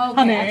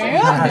honey.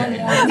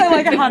 I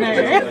like honey.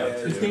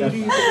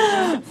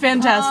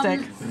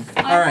 Fantastic.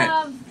 All right.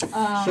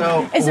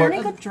 So is there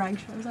any good drag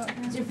shows out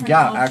here?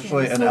 Yeah,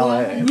 actually in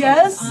LA.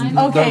 Yes.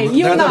 Okay.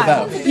 You and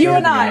I.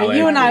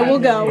 You and I will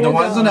go. The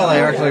ones in LA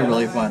are actually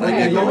really fun. I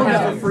giggle.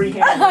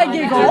 I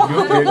giggle.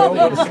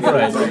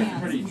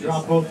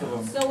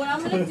 So what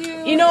I'm gonna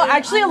do? You know,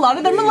 actually, a lot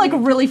of them are like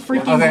really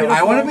freaking Okay, beautiful.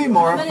 I want to be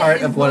more a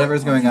part of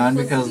whatever's going on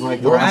because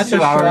like the last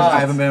 2 hours I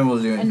haven't been able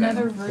to do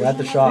anything. We're at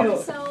the shop.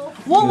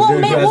 Well,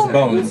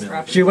 bones.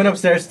 She went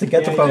upstairs to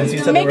get the bones. You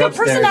said make they were a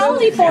upstairs.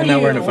 personality for And now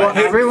we're in a you. fight.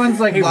 Everyone's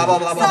like blah blah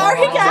blah blah.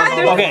 Sorry, guys.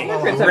 Okay.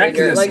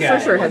 Like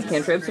Sorcerer has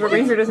cantrips, but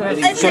Ranger doesn't have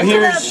any. So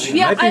here's.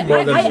 Yeah,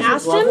 I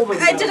asked him.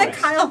 I did a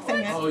Kyle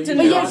thing.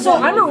 Yeah, so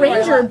I'm a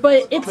ranger,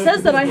 but it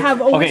says that I have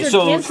a Okay, wizard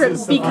so cantrip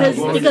because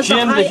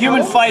Jim, the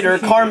human fighter,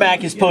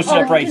 Carmack is posted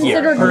up right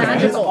considered here.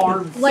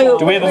 magical. Like,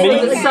 Do we have a mini?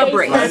 It's a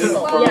sub-race. Yeah.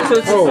 So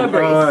it's a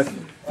sub-race.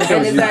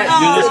 And is that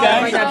You're this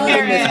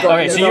guy?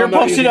 Okay, so you're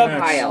posted up.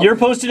 You're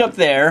posted up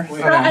there.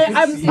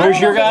 Where's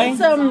your guy?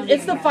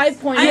 It's the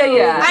 5.0.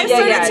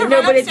 Yeah.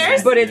 No, but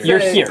it's You're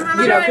here.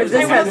 You know, because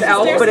this has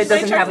elf, but it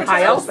doesn't have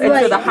high elf, and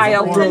so the high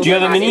elf. Do you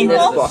have a mini?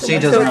 So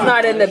it's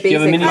not in the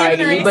basic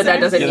high, but that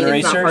doesn't mean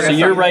it's not part of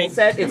you're the right.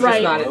 set. It's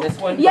just not in this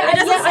one. Yeah, I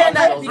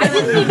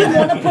didn't even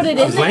want to put it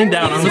in there. Laying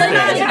down on the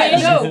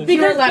bed.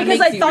 Because I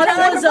thought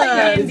it was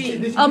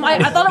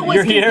I thought it was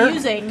You're here?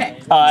 confusing.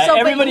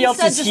 Everybody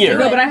else is here.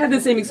 No, but I had the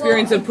same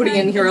experience of putting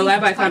in Hero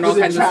Lab. I found all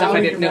kinds of stuff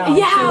I didn't know.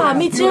 Yeah,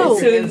 me too.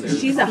 So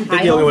she's a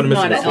high elf,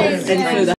 not an elf, and so the